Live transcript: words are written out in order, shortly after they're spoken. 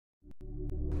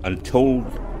Untold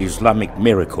Islamic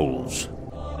miracles.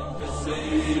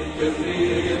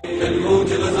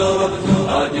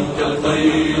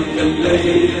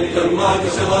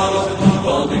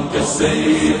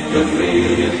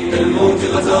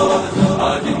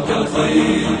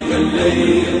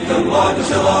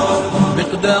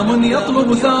 مقدام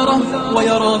يطلب ثاره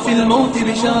ويرى في الموت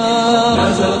بشارة.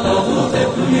 ما زال طاغوت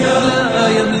الدنيا لا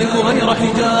يملك غير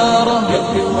حجارة.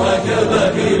 يقذفها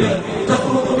كبابيل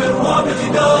تخرج من رعب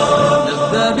جدار.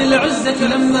 نبذى بالعزة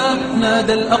لما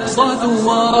نادى الأقصى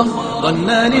ثواره.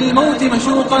 غنى للموت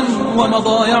مشوقا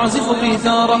ومضى يعزف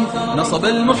قيثاره. نصب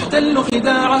المحتل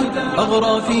خداعه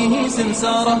أغرى فيه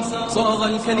سمساره. صاغ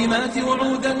الكلمات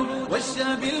وعودا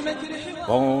والشاب المكر.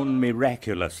 Born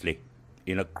miraculously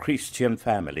in a Christian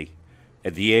family,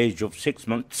 at the age of 6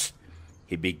 months,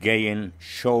 he began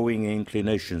showing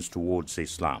inclinations towards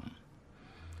Islam.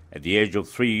 At the age of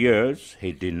 3 years,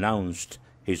 he denounced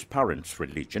his parents'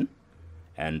 religion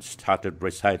and started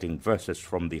reciting verses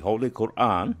from the Holy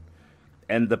Quran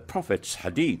and the Prophet's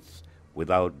Hadith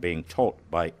without being taught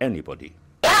by anybody.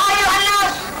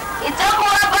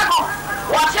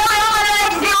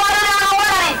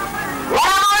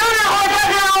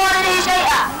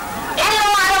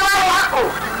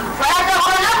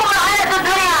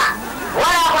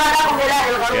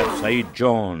 Sheikh Said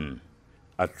John,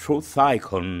 a truth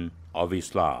icon of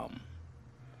Islam.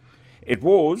 It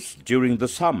was during the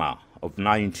summer of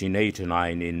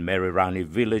 1989 in Merirani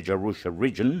village, Arusha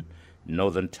region,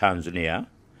 northern Tanzania,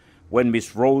 when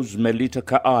Miss Rose Melita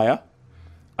Kaaya,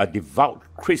 a devout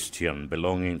Christian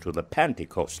belonging to the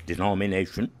Pentecost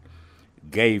denomination,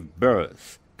 gave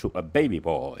birth to a baby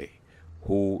boy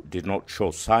who did not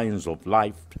show signs of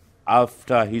life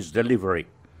after his delivery.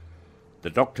 The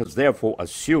doctors therefore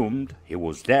assumed he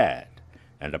was dead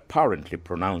and apparently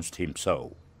pronounced him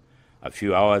so. A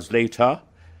few hours later,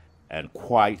 and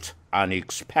quite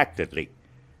unexpectedly,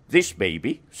 this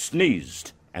baby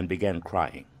sneezed and began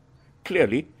crying,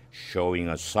 clearly showing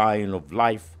a sign of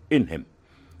life in him,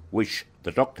 which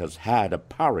the doctors had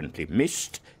apparently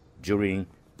missed during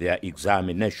their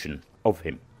examination of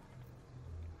him.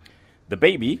 The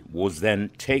baby was then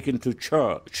taken to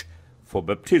church for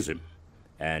baptism,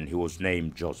 and he was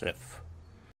named Joseph.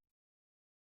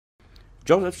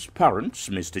 Joseph's parents,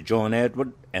 Mr. John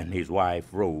Edward and his wife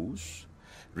Rose,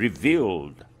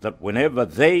 revealed that whenever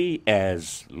they,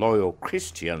 as loyal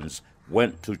Christians,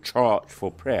 went to church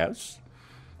for prayers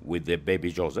with their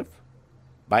baby Joseph,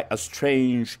 by a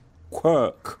strange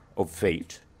quirk of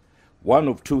fate, one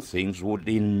of two things would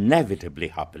inevitably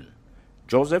happen.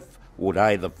 Joseph would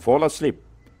either fall asleep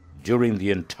during the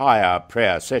entire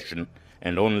prayer session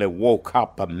and only woke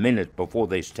up a minute before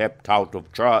they stepped out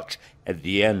of church at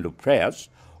the end of prayers,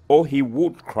 or he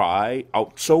would cry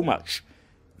out so much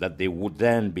that they would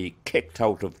then be kicked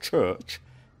out of church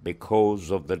because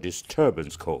of the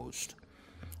disturbance caused.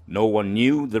 No one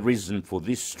knew the reason for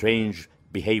this strange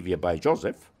behavior by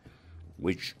Joseph,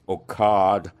 which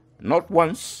occurred not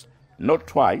once, not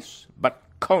twice, but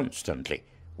constantly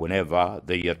whenever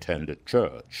they attended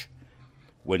church.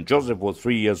 When Joseph was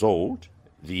 3 years old,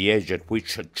 the age at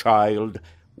which a child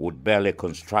would barely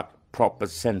construct proper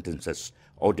sentences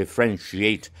or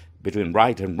differentiate between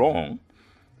right and wrong,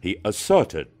 he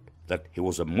asserted that he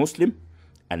was a Muslim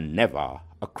and never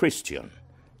a Christian,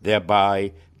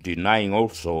 thereby denying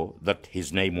also that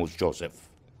his name was Joseph.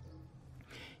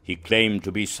 He claimed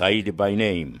to be Saidi by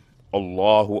name,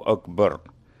 Allahu Akbar.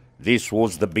 This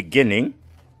was the beginning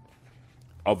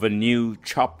of a new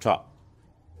chapter.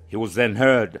 He was then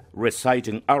heard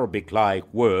reciting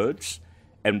Arabic-like words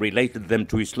and related them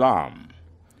to Islam.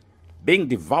 Being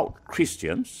devout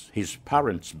Christians, his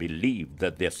parents believed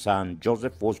that their son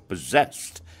Joseph was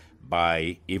possessed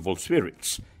by evil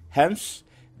spirits. Hence,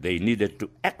 they needed to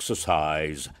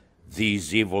exorcise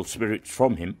these evil spirits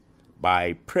from him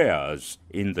by prayers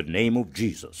in the name of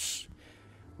Jesus.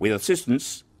 With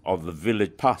assistance of the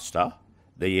village pastor,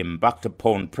 they embarked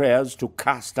upon prayers to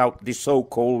cast out the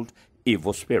so-called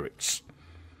evil spirits.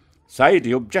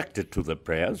 Saidi objected to the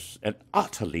prayers and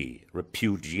utterly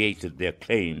repudiated their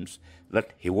claims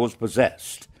that he was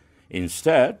possessed.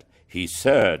 Instead, he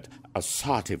said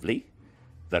assertively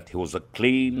that he was a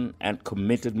clean and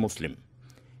committed Muslim.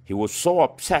 He was so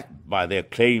upset by their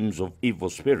claims of evil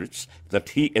spirits that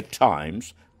he at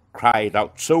times cried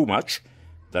out so much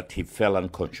that he fell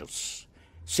unconscious.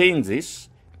 Seeing this,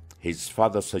 his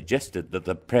father suggested that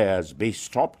the prayers be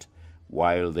stopped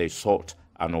while they sought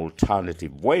an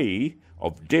alternative way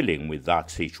of dealing with that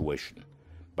situation.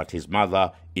 But his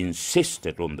mother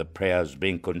insisted on the prayers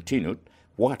being continued,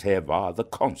 whatever the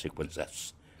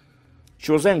consequences.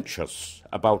 She was anxious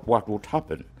about what would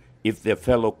happen if their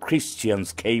fellow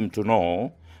Christians came to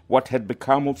know what had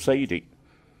become of Saidi.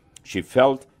 She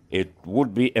felt it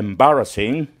would be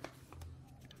embarrassing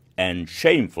and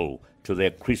shameful to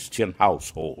their Christian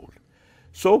household.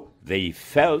 So they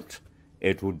felt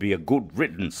it would be a good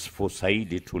riddance for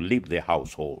Saidi to leave their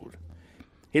household.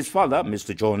 His father,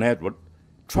 Mr. John Edward,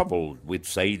 travelled with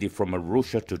Saidi from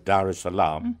Arusha to Dar es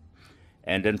Salaam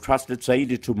and entrusted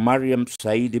Saidi to Mariam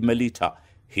Saidi Melita,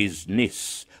 his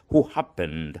niece, who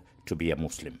happened to be a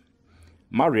Muslim.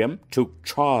 Mariam took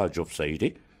charge of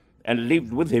Saidi and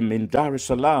lived with him in Dar es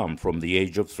Salaam from the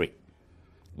age of 3.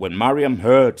 When Mariam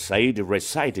heard Saidi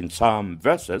reciting some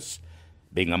verses,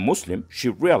 being a Muslim, she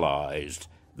realized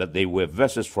that they were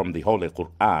verses from the Holy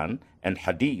Quran and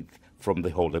Hadith from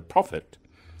the Holy Prophet.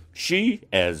 She,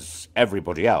 as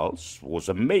everybody else, was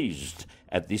amazed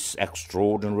at this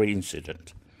extraordinary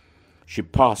incident. She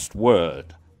passed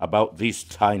word about this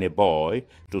tiny boy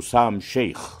to some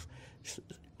Sheikh,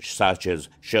 such as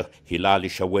Sheikh Hilali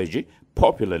Shaweji,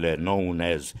 popularly known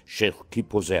as Sheikh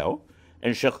Kipozeo,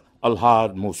 and Sheikh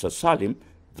Al-Had Musa Salim,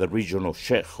 the regional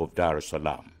Sheikh of Dar es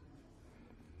Salaam.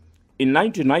 In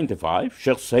 1995,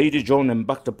 Sheikh Saidi John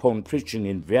embarked upon preaching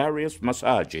in various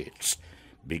masajids,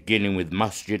 beginning with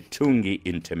Masjid Tungi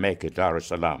in Temeke, Dar es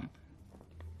Salaam.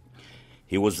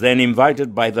 He was then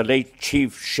invited by the late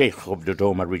Chief Sheikh of the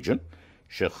Dodoma region,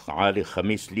 Sheikh Ali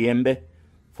Khamis Liembe,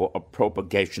 for a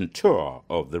propagation tour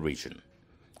of the region.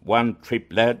 One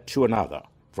trip led to another.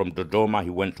 From Dodoma he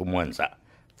went to Mwanza.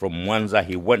 From Mwanza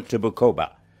he went to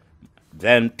Bukoba,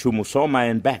 then to Musoma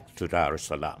and back to Dar es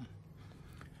Salaam.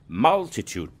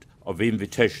 Multitude of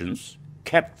invitations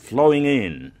kept flowing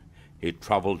in. He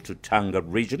traveled to Tanga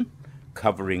region,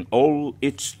 covering all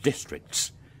its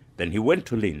districts. Then he went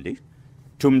to Lindi,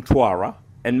 to Mtwara,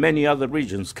 and many other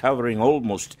regions covering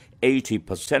almost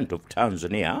 80% of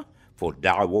Tanzania for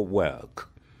da'wah work.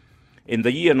 In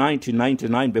the year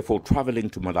 1999, before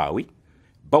traveling to Malawi,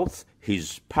 both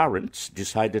his parents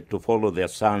decided to follow their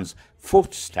son's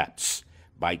footsteps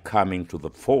by coming to the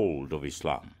fold of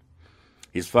Islam.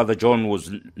 His father John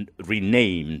was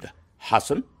renamed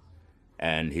Hassan,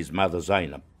 and his mother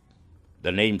Zainab.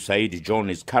 The name Saidi John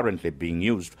is currently being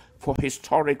used for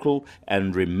historical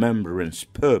and remembrance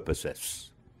purposes.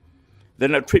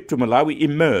 Then a trip to Malawi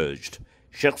emerged.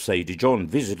 Sheikh Saidi John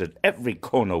visited every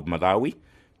corner of Malawi,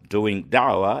 doing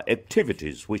dawah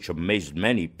activities which amazed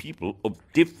many people of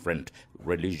different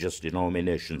religious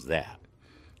denominations there.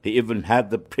 He even had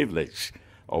the privilege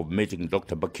of meeting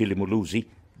Dr. Bakili Muluzi,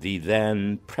 the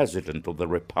then President of the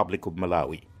Republic of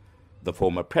Malawi. The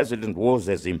former president was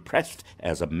as impressed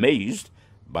as amazed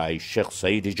by Sheikh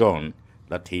Saidi John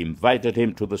that he invited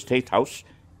him to the State House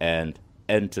and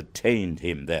entertained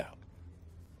him there.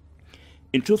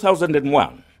 In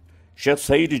 2001, Sheikh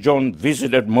Saidi John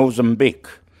visited Mozambique,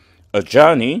 a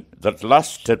journey that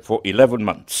lasted for 11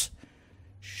 months.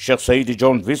 Sheikh Saidi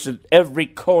John visited every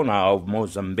corner of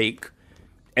Mozambique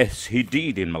as he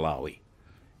did in Malawi.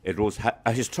 It was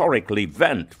a historical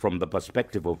event from the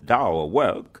perspective of dawah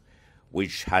work,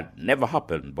 which had never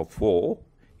happened before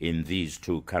in these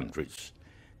two countries.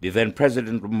 The then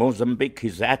president of Mozambique,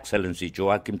 His Excellency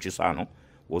Joaquim Chissano,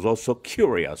 was also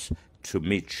curious to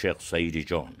meet Sheikh Saidi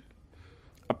John.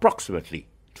 Approximately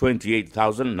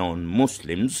 28,000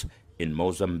 non-Muslims in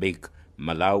Mozambique,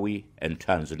 Malawi, and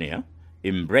Tanzania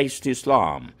embraced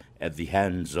Islam at the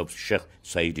hands of Sheikh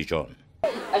Saidi John.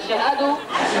 أشهد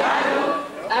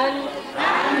أن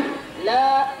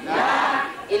لا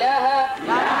إله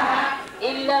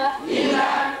إلا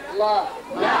الله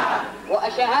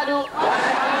وأشهد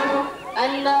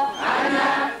أن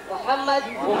محمد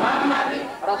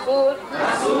رسول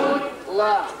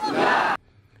الله.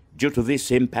 Due to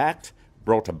this impact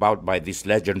brought about by this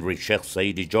legendary Sheikh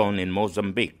Saidi John in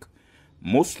Mozambique,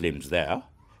 Muslims there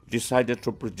decided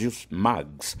to produce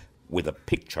mugs with a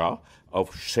picture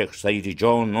of Sheikh Saidi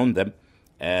John on them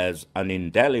as an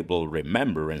indelible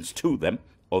remembrance to them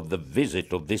of the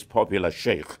visit of this popular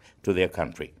sheikh to their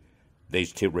country. They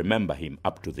still remember him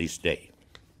up to this day.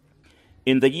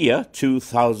 In the year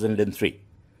 2003,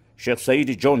 Sheikh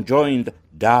Saidi John joined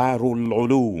Darul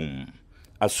Ulum,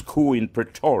 a school in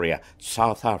Pretoria,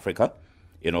 South Africa,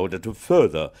 in order to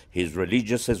further his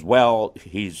religious as well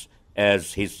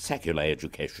as his secular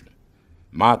education.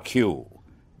 Mark you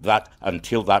that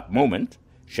until that moment,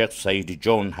 Sheikh Saidi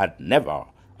John had never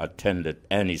attended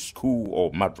any school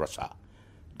or madrasa.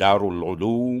 Darul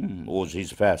Ulum was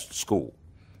his first school.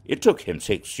 It took him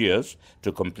 6 years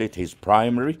to complete his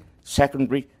primary,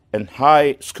 secondary, and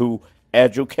high school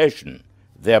education,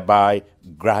 thereby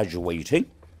graduating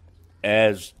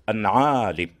as an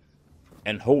alim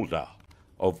and holder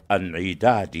of an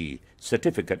idadi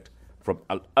certificate from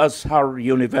Al-Azhar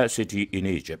University in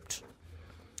Egypt.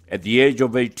 At the age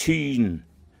of 18,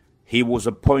 he was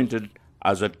appointed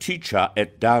as a teacher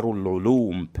at Darul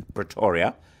Ulum,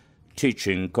 Pretoria,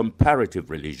 teaching comparative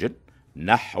religion,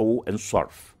 Nahu and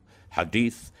Sarf,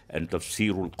 Hadith and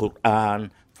Tafsir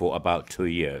al-Quran for about 2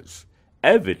 years.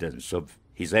 Evidence of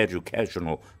his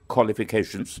educational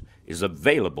qualifications is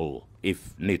available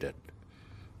if needed.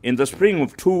 In the spring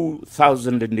of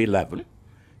 2011,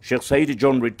 Sheikh Saidi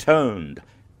John returned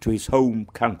to his home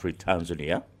country,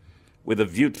 Tanzania, with a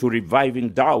view to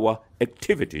reviving Dawah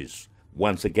activities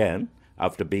once again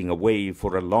after being away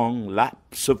for a long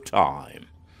lapse of time.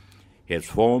 He has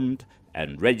formed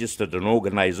and registered an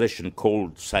organization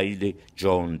called Saidi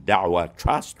John Dawah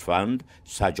Trust Fund,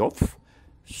 SAJOF,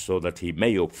 so that he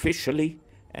may officially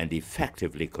and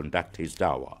effectively conduct his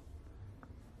dawah.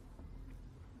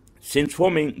 Since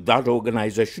forming that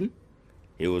organization,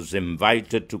 he was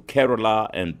invited to Kerala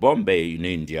and Bombay in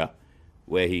India,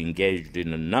 where he engaged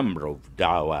in a number of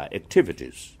dawah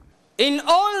activities. In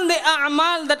all the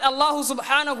a'mal that Allah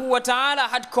subhanahu wa ta'ala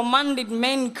had commanded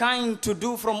mankind to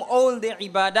do from all the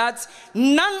ibadats,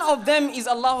 none of them is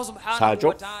Allah subhanahu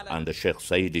wa ta'ala. Under Sheikh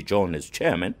Saidi John as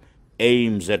chairman,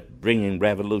 aims at bringing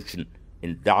revolution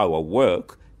in dawah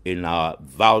work on our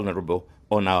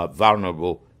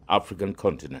vulnerable African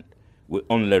continent. We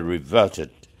only reverted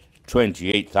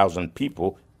 28,000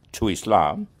 people to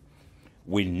Islam.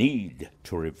 We need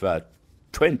to revert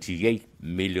 28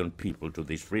 million people to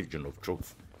this region of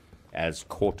truth, as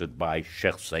quoted by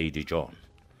Sheikh Saidi John.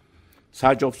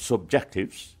 SAJOF's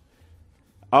objectives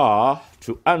are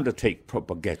to undertake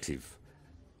propagative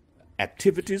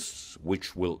activities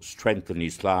which will strengthen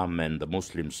Islam and the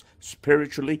Muslims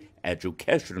spiritually,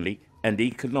 educationally, and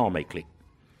economically,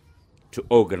 to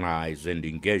organize and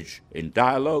engage in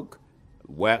dialogue,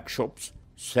 workshops,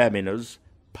 seminars,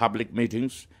 public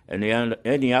meetings, and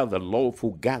any other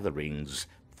lawful gatherings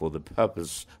for the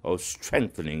purpose of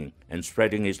strengthening and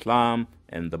spreading Islam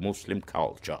and the Muslim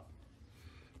culture,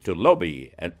 to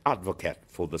lobby and advocate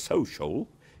for the social,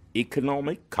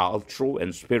 economic, cultural,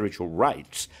 and spiritual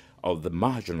rights of the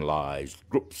marginalized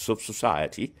groups of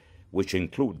society, which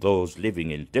include those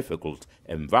living in difficult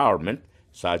environment,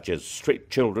 such as street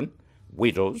children,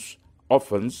 widows,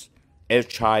 orphans,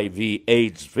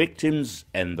 HIV/AIDS victims,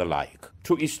 and the like,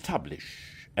 to establish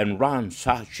and run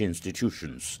such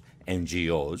institutions,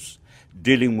 NGOs,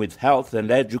 dealing with health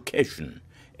and education,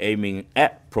 aiming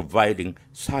at providing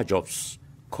SAJOF's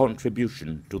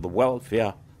contribution to the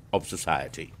welfare of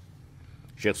society.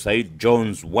 Sheikh Said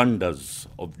John's wonders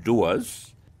of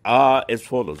du'as are as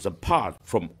follows. Apart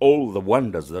from all the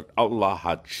wonders that Allah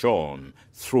had shown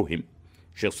through him,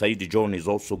 Sheikh Saidi John is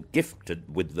also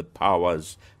gifted with the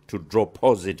powers to draw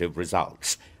positive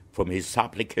results from his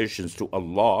supplications to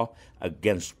Allah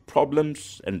against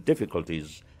problems and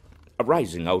difficulties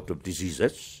arising out of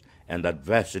diseases and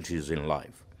adversities in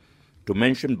life. To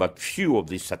mention but few of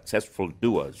the successful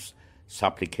du'as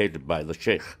supplicated by the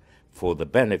Sheikh for the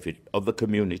benefit of the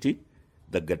community,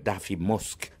 the Gaddafi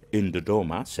Mosque in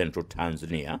Dodoma, central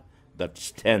Tanzania, that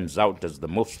stands out as the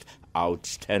most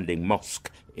outstanding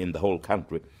mosque in the whole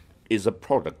country, is a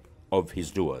product of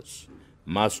his du'as.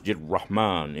 Masjid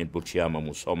Rahman in Butiama,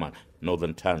 Musoma,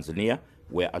 northern Tanzania,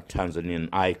 where a Tanzanian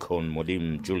icon,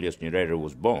 Mwalimu Julius Nyerere,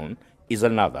 was born, is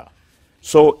another.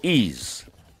 So is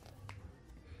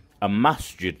a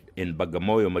masjid in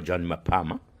Bagamoyo, Majani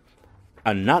Mapama,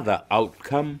 another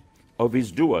outcome of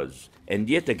his du'as. And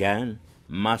yet again,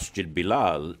 Masjid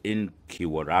Bilal in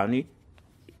Kiwarani,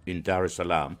 in Dar es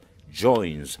Salaam,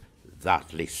 joins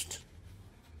that list.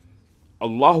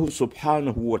 Allah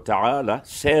subhanahu wa ta'ala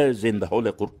says in the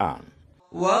Holy Quran,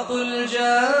 وَقُلْ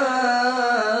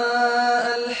جَاءَ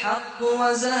الْحَقُّ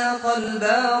وَزَهَقَ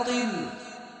الْبَاطِلُ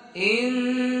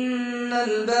إِنَّ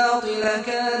الْبَاطِلَ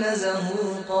كَانَ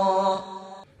زَهُوقًا.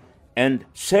 And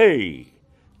say,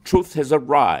 truth has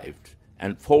arrived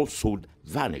and falsehood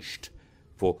vanished,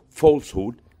 for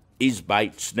falsehood is by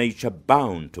its nature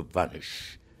bound to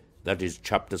vanish. That is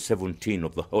chapter 17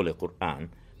 of the Holy Quran,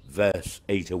 verse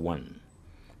 81.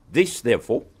 This,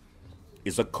 therefore,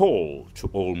 is a call to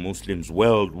all Muslims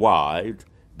worldwide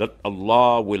that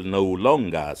Allah will no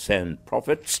longer send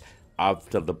prophets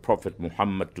after the Prophet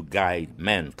Muhammad to guide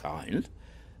mankind,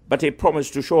 but He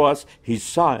promised to show us His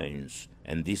signs,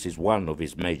 and this is one of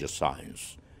His major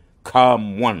signs.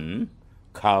 Come one,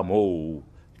 come all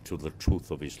to the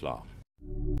truth of Islam.